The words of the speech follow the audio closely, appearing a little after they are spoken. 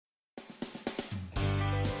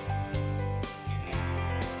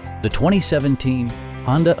the 2017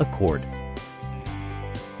 Honda Accord.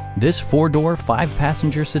 This four-door,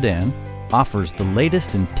 five-passenger sedan offers the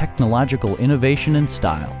latest in technological innovation and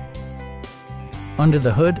style. Under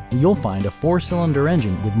the hood, you'll find a four-cylinder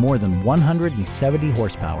engine with more than 170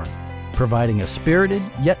 horsepower, providing a spirited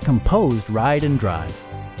yet composed ride and drive.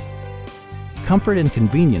 Comfort and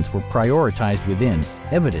convenience were prioritized within,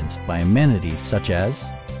 evidenced by amenities such as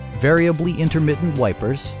variably intermittent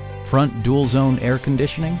wipers, front dual-zone air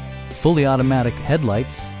conditioning, fully automatic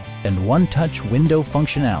headlights, and one-touch window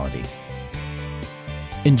functionality.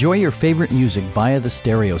 Enjoy your favorite music via the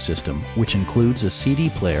stereo system, which includes a CD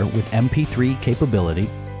player with MP3 capability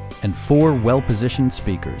and four well-positioned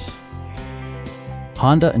speakers.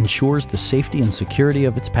 Honda ensures the safety and security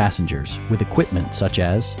of its passengers with equipment such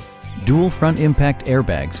as dual front impact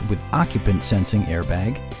airbags with occupant sensing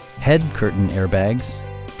airbag, head curtain airbags,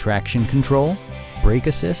 traction control, brake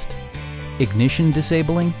assist, ignition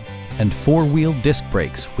disabling, and four-wheel disc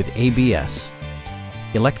brakes with ABS.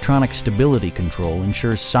 Electronic stability control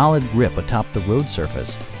ensures solid grip atop the road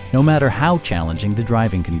surface, no matter how challenging the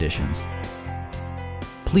driving conditions.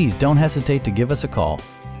 Please don't hesitate to give us a call.